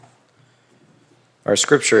Our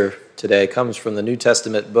scripture today comes from the New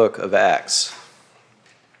Testament book of Acts.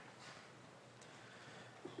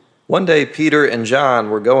 One day, Peter and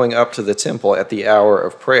John were going up to the temple at the hour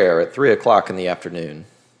of prayer at 3 o'clock in the afternoon,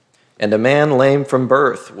 and a man lame from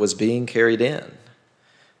birth was being carried in.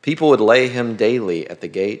 People would lay him daily at the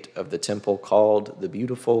gate of the temple called the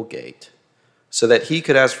Beautiful Gate, so that he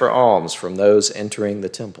could ask for alms from those entering the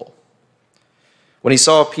temple. When he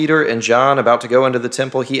saw Peter and John about to go into the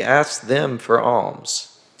temple, he asked them for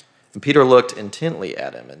alms. And Peter looked intently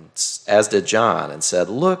at him, and as did John, and said,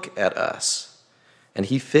 "Look at us." And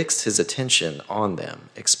he fixed his attention on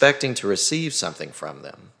them, expecting to receive something from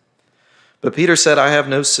them. But Peter said, "I have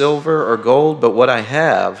no silver or gold, but what I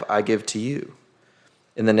have I give to you.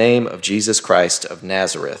 In the name of Jesus Christ of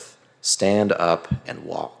Nazareth, stand up and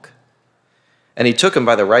walk." And he took him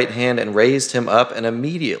by the right hand and raised him up, and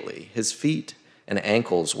immediately his feet and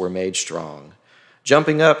ankles were made strong.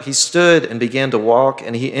 Jumping up, he stood and began to walk,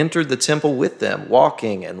 and he entered the temple with them,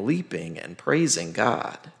 walking and leaping and praising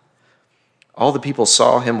God. All the people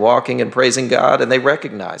saw him walking and praising God, and they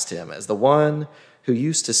recognized him as the one who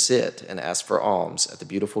used to sit and ask for alms at the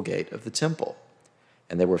Beautiful Gate of the temple.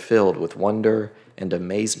 And they were filled with wonder and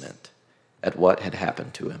amazement at what had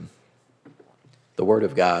happened to him. The word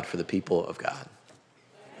of God for the people of God.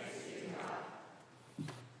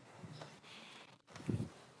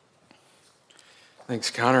 Thanks,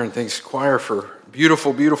 Connor, and thanks, choir, for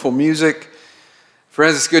beautiful, beautiful music.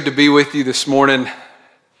 Friends, it's good to be with you this morning.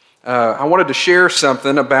 I wanted to share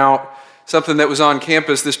something about something that was on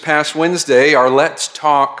campus this past Wednesday. Our Let's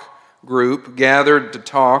Talk group gathered to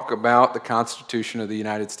talk about the Constitution of the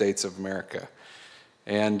United States of America.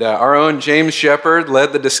 And our own James Shepard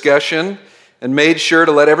led the discussion and made sure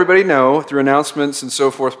to let everybody know through announcements and so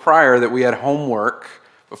forth prior that we had homework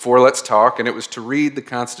before Let's Talk, and it was to read the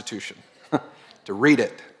Constitution. To read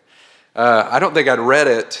it. I don't think I'd read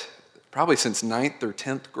it probably since 9th or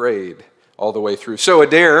 10th grade all the way through. So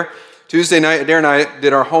Tuesday night, Adair and I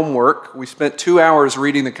did our homework. We spent 2 hours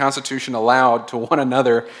reading the Constitution aloud to one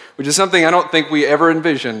another, which is something I don't think we ever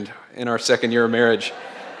envisioned in our second year of marriage.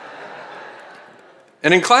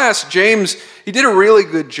 And in class, James, he did a really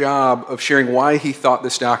good job of sharing why he thought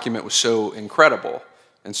this document was so incredible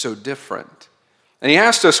and so different. And he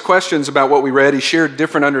asked us questions about what we read. He shared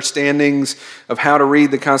different understandings of how to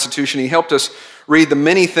read the Constitution. He helped us read the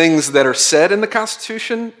many things that are said in the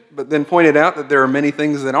Constitution, but then pointed out that there are many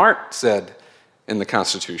things that aren't said in the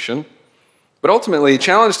Constitution. But ultimately, he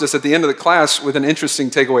challenged us at the end of the class with an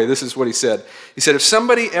interesting takeaway. This is what he said. He said, if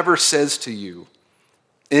somebody ever says to you,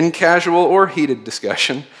 in casual or heated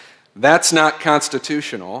discussion, that's not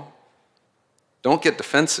constitutional, don't get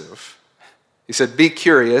defensive. He said, be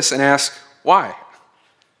curious and ask, why?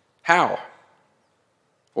 How?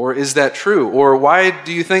 Or is that true? Or why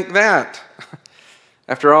do you think that?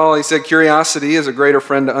 After all, he said, curiosity is a greater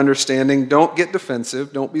friend to understanding. Don't get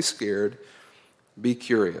defensive. Don't be scared. Be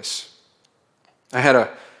curious. I had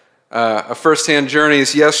a first-hand journey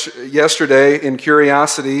yesterday in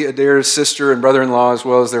curiosity. Adair's sister and brother-in-law, as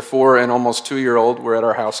well as their 4 and almost 2-year-old, were at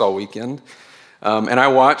our house all weekend. And I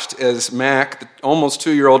watched as Mac, the almost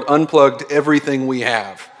 2-year-old, unplugged everything we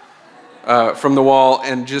have from the wall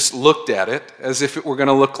and just looked at it as if it were going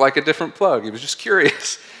to look like a different plug. He was just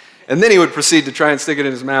curious. And then he would proceed to try and stick it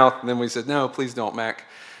in his mouth, and then we said, no, please don't, Mac.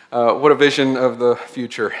 What a vision of the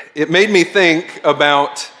future. Curiosity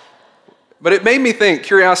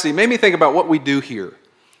made me think about what we do here.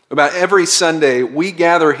 About every Sunday, we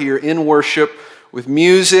gather here in worship with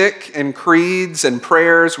music and creeds and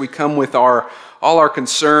prayers. We come with all our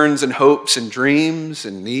concerns and hopes and dreams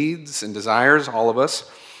and needs and desires, all of us.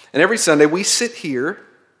 And every Sunday, we sit here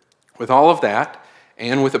with all of that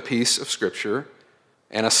and with a piece of Scripture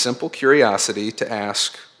and a simple curiosity to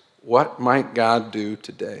ask, what might God do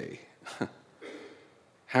today?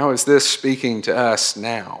 How is this speaking to us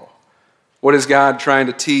now? What is God trying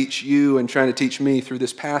to teach you and trying to teach me through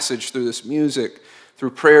this passage, through this music, through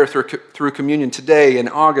prayer, through communion today in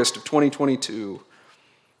August of 2022?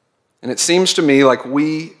 And it seems to me like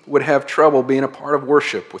we would have trouble being a part of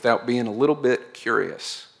worship without being a little bit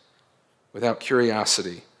curious, without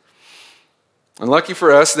curiosity. And lucky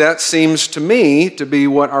for us, that seems to me to be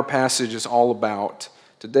what our passage is all about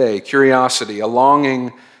today. Curiosity, a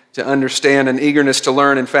longing to understand, an eagerness to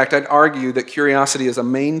learn. In fact, I'd argue that curiosity is a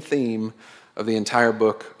main theme of the entire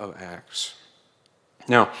book of Acts.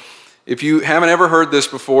 Now, if you haven't ever heard this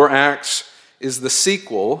before, Acts is the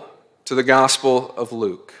sequel to the Gospel of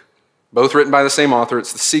Luke. Both written by the same author.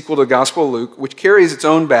 It's the sequel to the Gospel of Luke, which carries its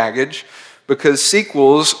own baggage because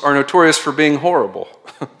sequels are notorious for being horrible.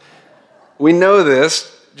 We know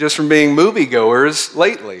this just from being moviegoers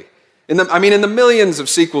lately. In the millions of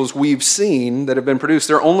sequels we've seen that have been produced,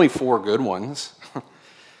 there are only 4 good ones.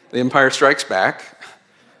 The Empire Strikes Back,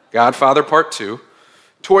 Godfather Part 2,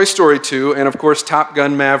 Toy Story 2, and of course Top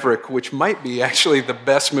Gun Maverick, which might be actually the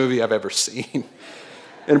best movie I've ever seen.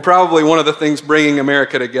 And probably one of the things bringing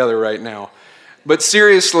America together right now. But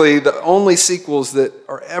seriously, the only sequels that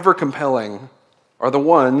are ever compelling are the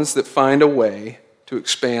ones that find a way to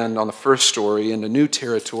expand on the first story into new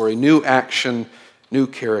territory, new action, new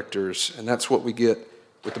characters. And that's what we get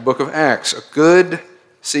with the book of Acts, a good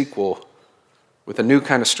sequel with a new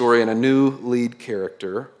kind of story and a new lead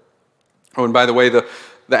character. Oh, and by the way, the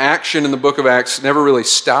action in the book of Acts never really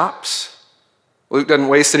stops. Luke doesn't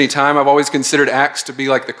waste any time. I've always considered Acts to be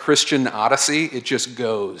like the Christian Odyssey. It just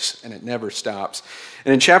goes, and it never stops.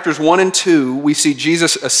 And in chapters 1 and 2, we see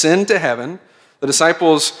Jesus ascend to heaven. The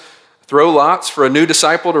disciples throw lots for a new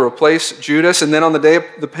disciple to replace Judas. And then on the day of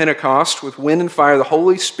the Pentecost, with wind and fire, the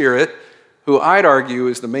Holy Spirit, who I'd argue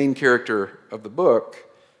is the main character of the book,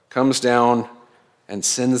 comes down and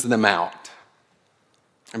sends them out.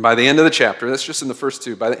 And by the end of the chapter, that's just in the first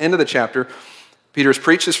 2, by the end of the chapter, Peter's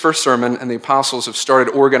preached his first sermon, and the apostles have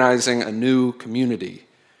started organizing a new community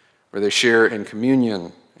where they share in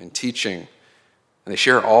communion and teaching, and they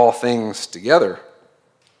share all things together.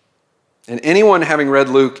 And anyone having read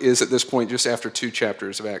Luke is at this point, just after 2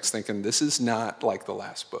 chapters of Acts, thinking, this is not like the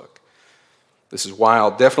last book. This is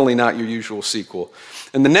wild, definitely not your usual sequel.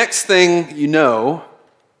 And the next thing you know,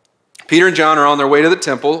 Peter and John are on their way to the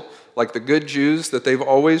temple, like the good Jews that they've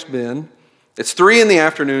always been. It's 3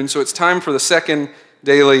 p.m, so it's time for the second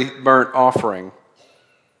daily burnt offering.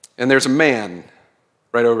 And there's a man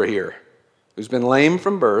right over here who's been lame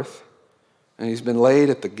from birth, and he's been laid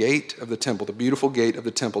at the gate of the temple, the beautiful gate of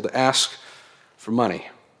the temple, to ask for money.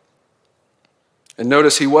 And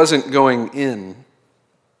notice he wasn't going in,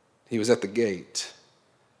 he was at the gate.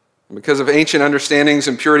 And because of ancient understandings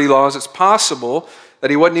and purity laws, it's possible that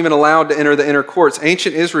he wasn't even allowed to enter the inner courts.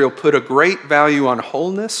 Ancient Israel put a great value on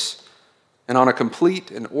wholeness and on a complete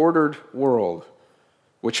and ordered world,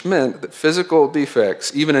 which meant that physical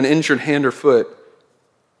defects, even an injured hand or foot,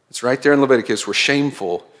 it's right there in Leviticus, were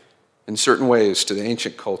shameful in certain ways to the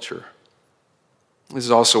ancient culture. This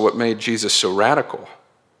is also what made Jesus so radical.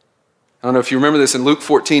 I don't know if you remember this, in Luke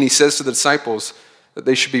 14, he says to the disciples that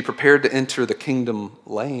they should be prepared to enter the kingdom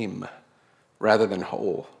lame rather than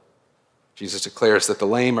whole. Jesus declares that the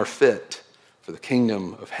lame are fit for the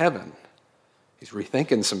kingdom of heaven. He's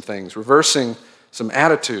rethinking some things, reversing some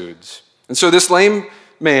attitudes. And so this lame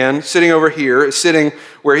man sitting over here is sitting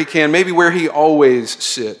where he can, maybe where he always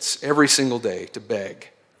sits every single day, to beg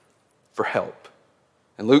for help.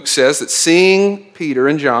 And Luke says that seeing Peter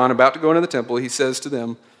and John about to go into the temple, he says to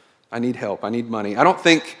them, I need help, I need money. I don't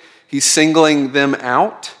think he's singling them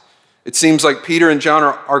out. It seems like Peter and John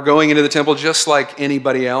are going into the temple just like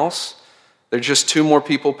anybody else. They're just 2 more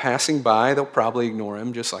people passing by. They'll probably ignore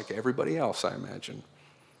him just like everybody else, I imagine.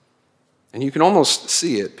 And you can almost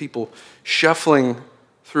see it, people shuffling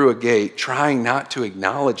through a gate, trying not to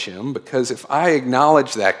acknowledge him, because if I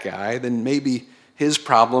acknowledge that guy, then maybe his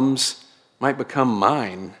problems might become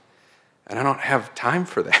mine, and I don't have time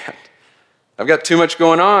for that. I've got too much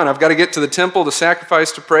going on. I've got to get to the temple to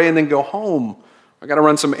sacrifice, to pray, and then go home. I've got to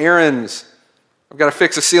run some errands. I've got to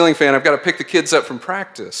fix a ceiling fan. I've got to pick the kids up from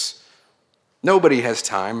practice. Nobody has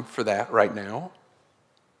time for that right now.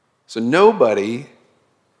 So nobody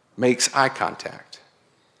makes eye contact,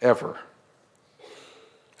 ever.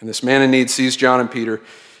 And this man in need sees John and Peter, and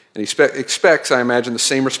he expects, I imagine, the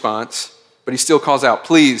same response, but he still calls out,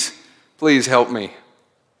 please, please help me.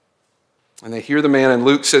 And they hear the man, and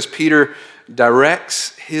Luke says Peter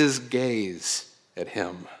directs his gaze at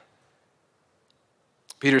him.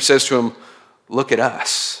 Peter says to him, look at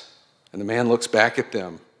us. And the man looks back at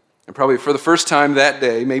them. And probably for the first time that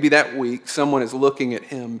day, maybe that week, someone is looking at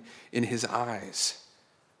him in his eyes.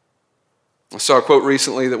 I saw a quote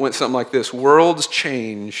recently that went something like this: worlds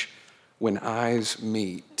change when eyes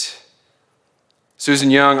meet.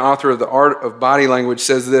 Susan Young, author of The Art of Body Language,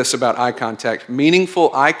 says this about eye contact: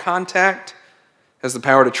 meaningful eye contact has the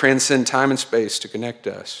power to transcend time and space to connect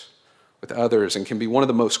us with others, and can be one of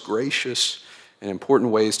the most gracious and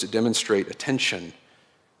important ways to demonstrate attention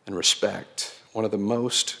and respect. One of the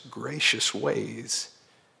most gracious ways,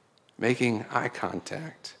 making eye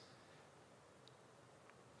contact.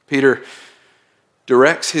 Peter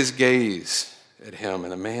directs his gaze at him,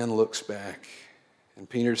 and the man looks back. And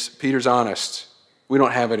Peter's honest. We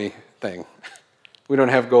don't have anything. We don't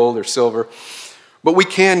have gold or silver, but we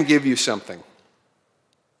can give you something.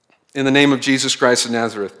 In the name of Jesus Christ of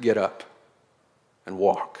Nazareth, get up and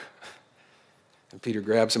walk. And Peter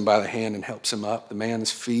grabs him by the hand and helps him up. The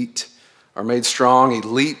man's feet are made strong. He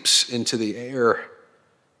leaps into the air.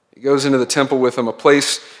 He goes into the temple with him, a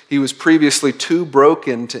place he was previously too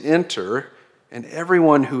broken to enter. And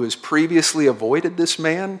everyone who has previously avoided this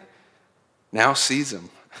man now sees him,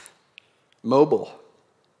 mobile,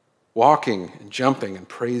 walking and jumping and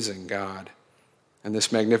praising God. And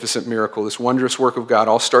this magnificent miracle, this wondrous work of God,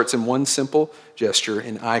 all starts in one simple gesture,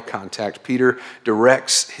 in eye contact. Peter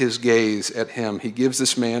directs his gaze at him. He gives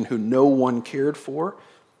this man who no one cared for,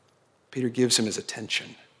 Peter gives him his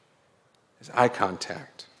attention, his eye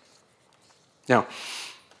contact. Now,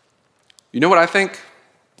 you know what I think?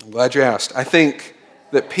 I'm glad you asked. I think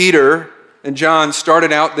that Peter and John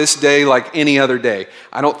started out this day like any other day.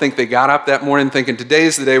 I don't think they got up that morning thinking,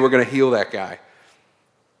 today's the day we're going to heal that guy.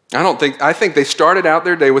 I think they started out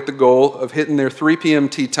their day with the goal of hitting their 3 p.m.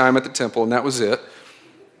 tea time at the temple, and that was it.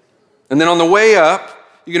 And then on the way up,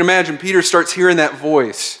 you can imagine Peter starts hearing that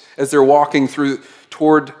voice as they're walking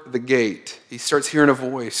toward the gate. He starts hearing a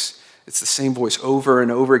voice. It's the same voice over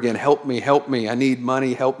and over again. Help me, I need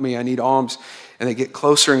money, help me, I need alms. And they get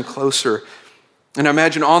closer and closer. And I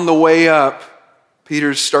imagine on the way up,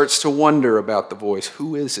 Peter starts to wonder about the voice.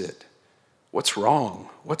 Who is it? What's wrong?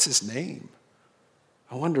 What's his name?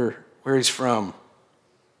 I wonder where he's from.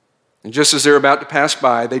 And just as they're about to pass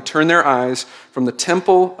by, they turn their eyes from the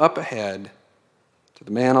temple up ahead to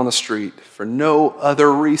the man on the street for no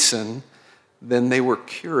other reason than they were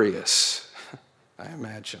curious, I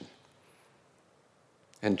imagine.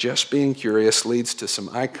 And just being curious leads to some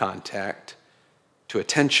eye contact, to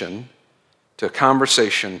attention, to a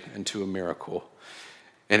conversation, and to a miracle.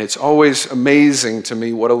 And it's always amazing to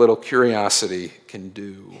me what a little curiosity can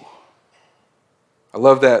do. I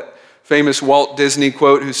love that famous Walt Disney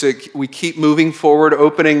quote who said, we keep moving forward,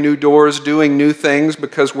 opening new doors, doing new things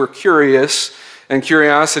because we're curious, and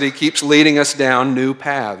curiosity keeps leading us down new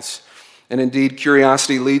paths. And indeed,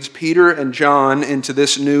 curiosity leads Peter and John into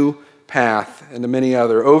this new path and to many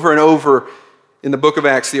other. Over and over in the book of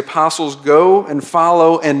Acts, the apostles go and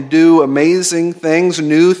follow and do amazing things,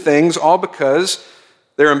 new things, all because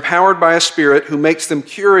they're empowered by a Spirit who makes them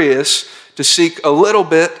curious to seek a little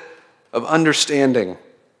bit of understanding.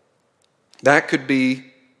 That could be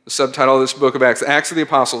the subtitle of this book of Acts, Acts of the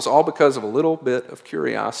Apostles, all because of a little bit of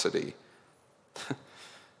curiosity. I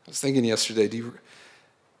was thinking yesterday,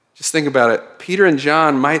 just think about it. Peter and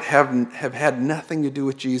John might have had nothing to do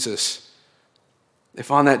with Jesus.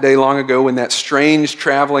 If on that day long ago when that strange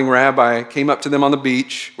traveling rabbi came up to them on the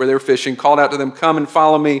beach where they were fishing, called out to them, come and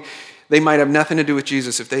follow me, they might have nothing to do with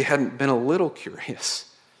Jesus if they hadn't been a little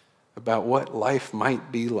curious about what life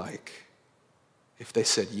might be like if they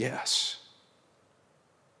said yes.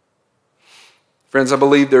 Friends, I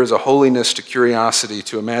believe there is a holiness to curiosity,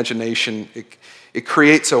 to imagination. It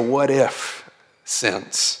creates a what-if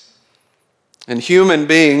sense. And human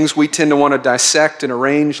beings, we tend to want to dissect and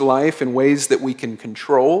arrange life in ways that we can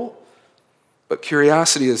control. But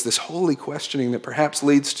curiosity is this holy questioning that perhaps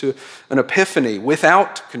leads to an epiphany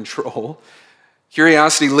without control.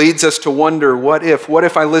 Curiosity leads us to wonder, what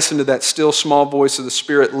if I listen to that still small voice of the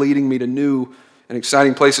Spirit leading me to new and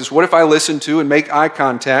exciting places? What if I listen to and make eye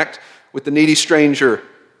contact with the needy stranger?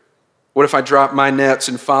 What if I drop my nets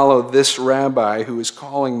and follow this rabbi who is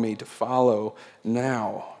calling me to follow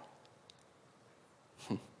now?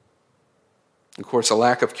 Of course, a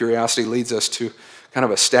lack of curiosity leads us to kind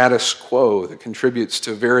of a status quo that contributes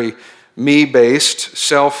to a very me-based,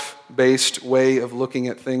 self-based way of looking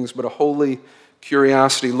at things, but a holy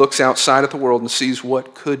curiosity looks outside at the world and sees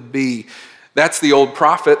what could be. That's the old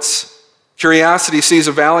prophets. Curiosity sees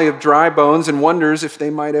a valley of dry bones and wonders if they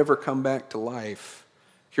might ever come back to life.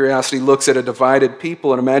 Curiosity looks at a divided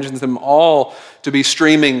people and imagines them all to be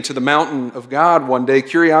streaming to the mountain of God one day.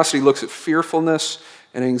 Curiosity looks at fearfulness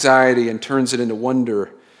and anxiety and turns it into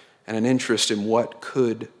wonder and an interest in what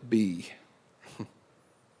could be.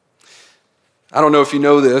 I don't know if you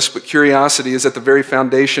know this, but curiosity is at the very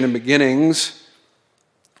foundation and beginnings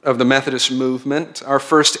of the Methodist movement. Our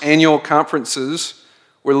first annual conferences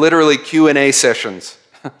were literally Q&A sessions.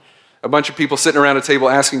 A bunch of people sitting around a table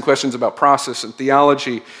asking questions about process and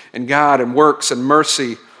theology and God and works and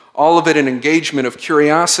mercy. All of it an engagement of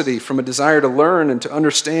curiosity from a desire to learn and to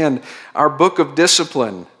understand. Our book of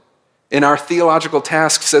discipline in our theological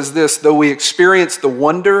task says this: though we experience the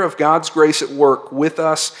wonder of God's grace at work with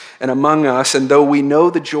us and among us, and though we know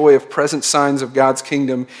the joy of present signs of God's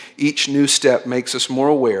kingdom, each new step makes us more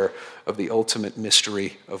aware of the ultimate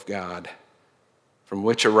mystery of God, from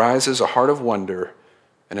which arises a heart of wonder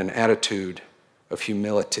and an attitude of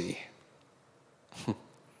humility.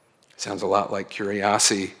 Sounds a lot like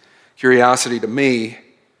curiosity to me.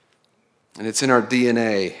 And it's in our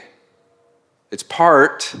DNA. It's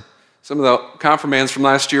part, some of the confirmands from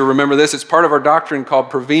last year remember this, it's part of our doctrine called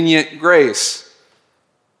prevenient grace,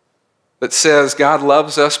 that says God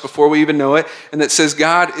loves us before we even know it, and that says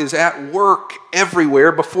God is at work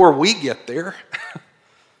everywhere before we get there,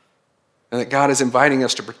 and that God is inviting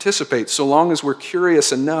us to participate so long as we're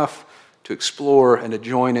curious enough to explore and to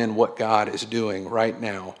join in what God is doing right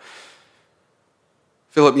now.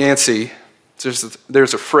 Philip Yancey,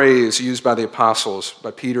 there's a phrase used by the apostles,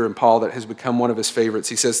 by Peter and Paul, that has become one of his favorites.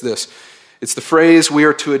 He says this, it's the phrase, we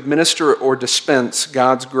are to administer or dispense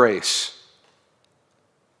God's grace.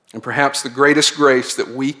 And perhaps the greatest grace that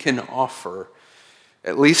we can offer,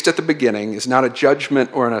 at least at the beginning, is not a judgment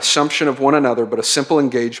or an assumption of one another, but a simple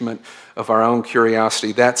engagement of our own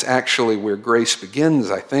curiosity. That's actually where grace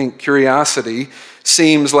begins, I think. Curiosity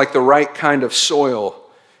seems like the right kind of soil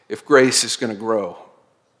if grace is going to grow.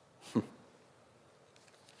 I've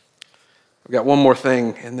got one more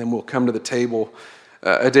thing, and then we'll come to the table.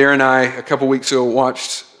 Adair and I, a couple weeks ago,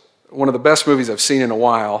 watched one of the best movies I've seen in a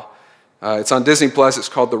while. It's on Disney Plus. It's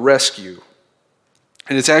called The Rescue.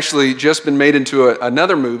 And it's actually just been made into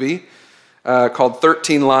another movie called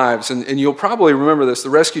 13 Lives. And you'll probably remember this. The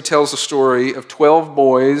Rescue tells the story of 12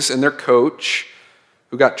 boys and their coach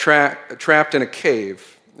who got trapped in a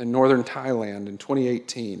cave in northern Thailand in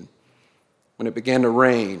 2018 when it began to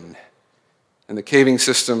rain and the caving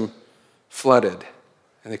system flooded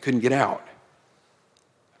and they couldn't get out.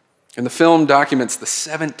 And the film documents the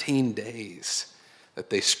 17 days that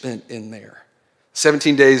they spent in there.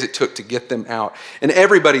 17 days it took to get them out. And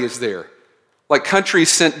everybody is there. Like countries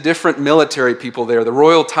sent different military people there. The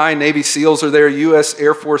Royal Thai Navy SEALs are there, U.S.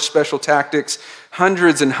 Air Force Special Tactics,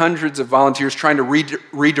 hundreds and hundreds of volunteers trying to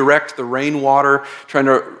redirect the rainwater, trying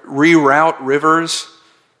to reroute rivers.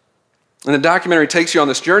 And the documentary takes you on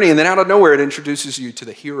this journey, and then out of nowhere it introduces you to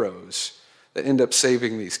the heroes that end up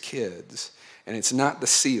saving these kids. And it's not the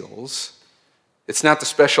SEALs. It's not the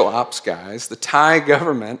special ops guys. The Thai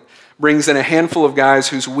government brings in a handful of guys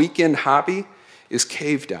whose weekend hobby is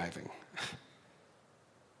cave diving.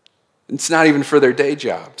 It's not even for their day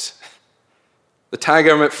jobs. The Thai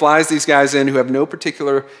government flies these guys in who have no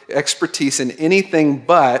particular expertise in anything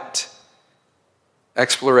but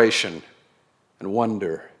exploration and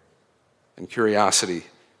wonder and curiosity.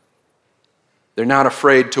 They're not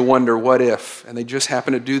afraid to wonder what if, and they just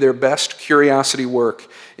happen to do their best curiosity work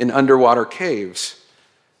in underwater caves.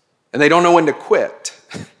 And they don't know when to quit,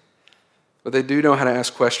 but they do know how to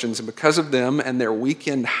ask questions. And because of them and their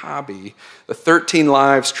weekend hobby, the 13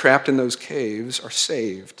 lives trapped in those caves are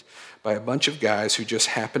saved by a bunch of guys who just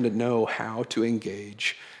happen to know how to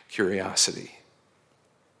engage curiosity.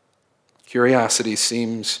 Curiosity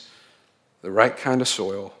seems the right kind of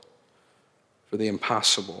soil for the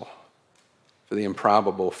impossible, for the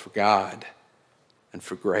improbable, for God, and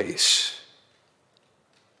for grace.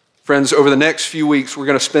 Friends, over the next few weeks, we're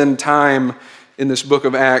going to spend time in this book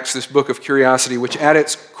of Acts, this book of curiosity, which at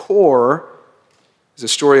its core is a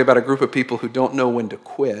story about a group of people who don't know when to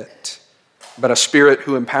quit, about a spirit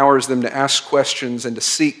who empowers them to ask questions and to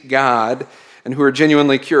seek God, and who are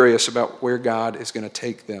genuinely curious about where God is going to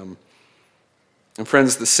take them. And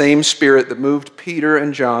friends, the same spirit that moved Peter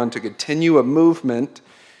and John to continue a movement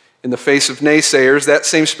in the face of naysayers, that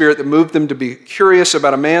same spirit that moved them to be curious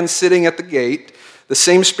about a man sitting at the gate, the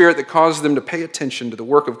same spirit that caused them to pay attention to the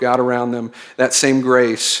work of God around them, that same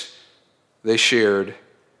grace they shared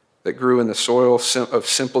that grew in the soil of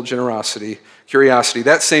simple generosity, curiosity,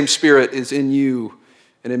 that same spirit is in you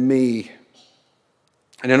and in me.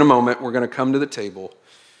 And in a moment, we're going to come to the table.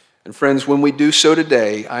 And friends, when we do so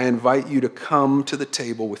today, I invite you to come to the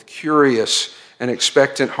table with curious and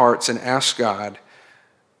expectant hearts and ask God,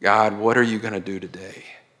 God, what are you going to do today?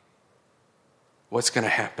 What's going to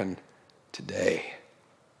happen today?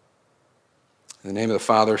 In the name of the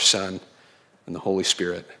Father, Son, and the Holy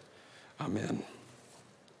Spirit, amen.